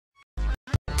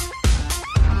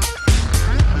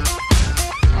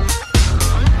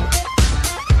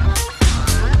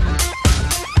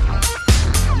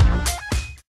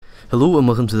Hello and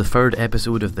welcome to the third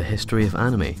episode of the history of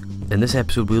anime. In this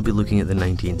episode we'll be looking at the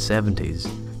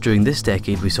 1970s. During this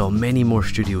decade we saw many more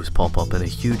studios pop up and a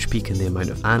huge peak in the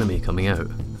amount of anime coming out.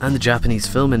 And the Japanese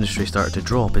film industry started to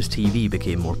drop as TV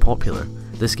became more popular.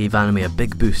 This gave anime a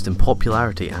big boost in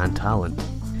popularity and talent.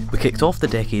 We kicked off the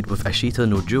decade with Ashita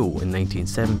No Joe in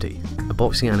 1970, a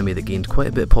boxing anime that gained quite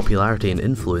a bit of popularity and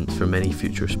influence for many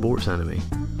future sports anime.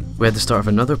 We had the start of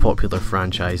another popular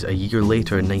franchise a year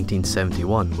later in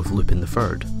 1971 with Lupin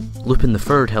III. Lupin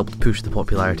III helped push the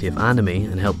popularity of anime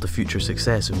and helped the future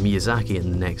success of Miyazaki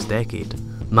in the next decade.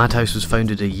 Madhouse was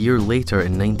founded a year later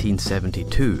in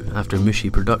 1972. After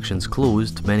Mushi Productions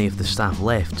closed, many of the staff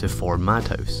left to form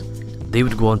Madhouse. They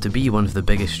would go on to be one of the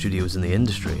biggest studios in the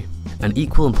industry. An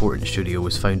equal important studio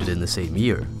was founded in the same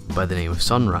year, by the name of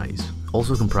Sunrise,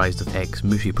 also comprised of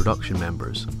ex-Mushi production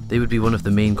members. They would be one of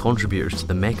the main contributors to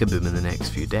the mecha boom in the next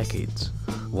few decades.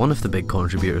 One of the big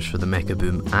contributors for the mecha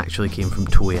boom actually came from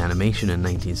Toei Animation in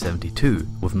 1972,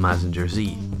 with Mazinger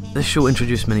Z. This show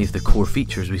introduced many of the core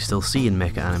features we still see in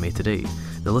mecha anime today.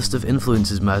 The list of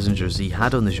influences Mazinger Z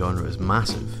had on the genre is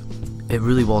massive. It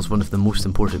really was one of the most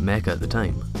important mecha at the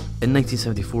time. In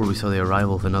 1974 we saw the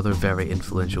arrival of another very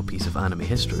influential piece of anime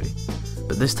history,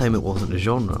 but this time it wasn't a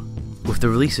genre. With the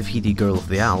release of Heidi Girl of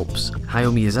the Alps,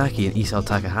 Hayao Miyazaki and Isao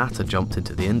Takahata jumped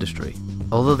into the industry.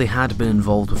 Although they had been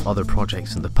involved with other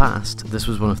projects in the past, this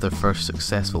was one of their first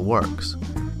successful works.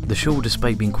 The show,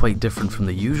 despite being quite different from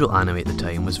the usual anime at the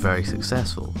time, was very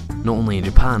successful, not only in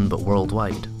Japan but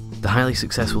worldwide. The highly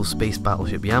successful space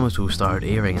battleship Yamato started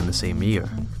airing in the same year.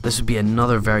 This would be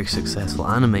another very successful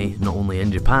anime, not only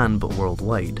in Japan but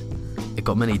worldwide. It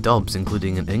got many dubs,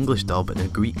 including an English dub and a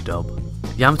Greek dub.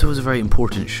 Yamato was a very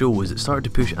important show as it started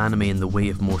to push anime in the way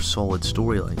of more solid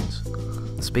storylines.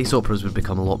 Space operas would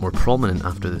become a lot more prominent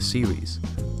after this series.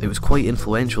 It was quite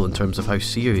influential in terms of how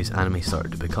serious anime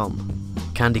started to become.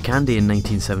 Candy Candy in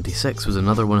 1976 was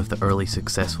another one of the early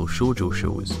successful shoujo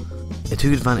shows. It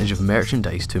took advantage of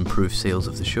merchandise to improve sales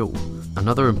of the show.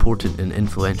 Another important and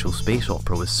influential space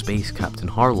opera was Space Captain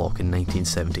Harlock in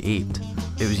 1978.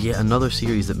 It was yet another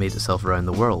series that made itself around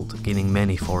the world, gaining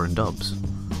many foreign dubs.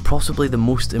 Possibly the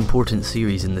most important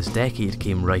series in this decade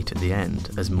came right at the end,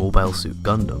 as Mobile Suit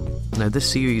Gundam. Now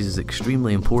this series is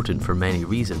extremely important for many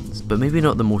reasons, but maybe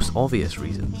not the most obvious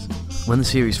reasons. When the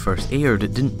series first aired,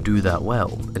 it didn't do that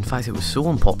well. In fact, it was so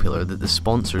unpopular that the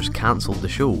sponsors cancelled the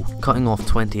show, cutting off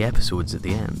 20 episodes at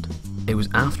the end. It was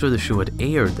after the show had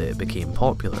aired that it became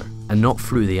popular, and not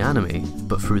through the anime,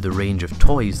 but through the range of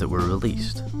toys that were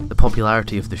released. The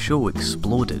popularity of the show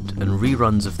exploded, and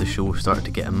reruns of the show started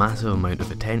to get a massive amount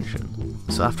of attention.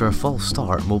 So after a false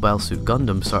start, Mobile Suit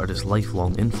Gundam started its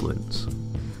lifelong influence.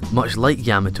 Much like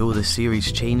Yamato, the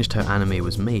series changed how anime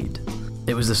was made.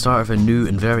 It was the start of a new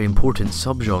and very important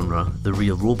subgenre, the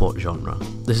real robot genre.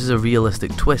 This is a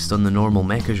realistic twist on the normal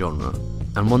mecha genre,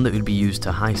 and one that would be used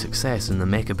to high success in the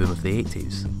mecha boom of the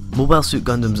 80s. Mobile Suit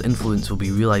Gundam's influence will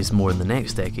be realised more in the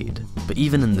next decade, but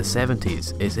even in the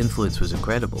 70s, its influence was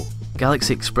incredible.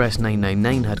 Galaxy Express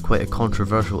 999 had quite a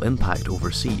controversial impact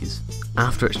overseas.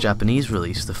 After its Japanese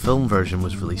release, the film version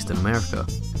was released in America,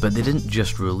 but they didn't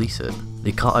just release it.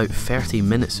 They cut out 30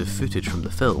 minutes of footage from the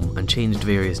film and changed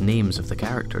various names of the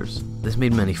characters. This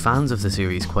made many fans of the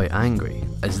series quite angry,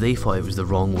 as they thought it was the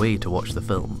wrong way to watch the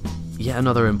film. Yet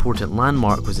another important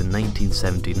landmark was in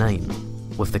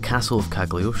 1979, with the Castle of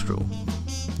Cagliostro.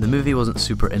 The movie wasn't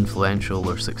super influential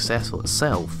or successful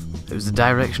itself, it was the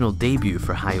directional debut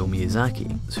for Hayao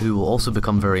Miyazaki, who will also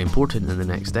become very important in the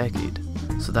next decade.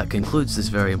 So that concludes this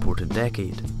very important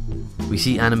decade. We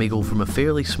see anime go from a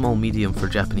fairly small medium for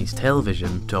Japanese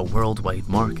television to a worldwide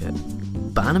market.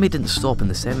 But anime didn't stop in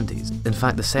the 70s. In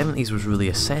fact, the 70s was really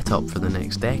a setup for the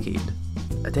next decade.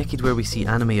 A decade where we see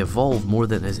anime evolve more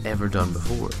than it has ever done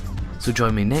before. So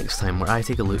join me next time where I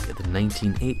take a look at the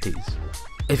 1980s.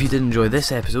 If you did enjoy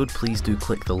this episode, please do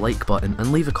click the like button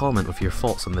and leave a comment with your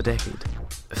thoughts on the decade.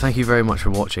 Thank you very much for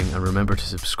watching, and remember to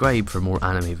subscribe for more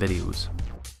anime videos.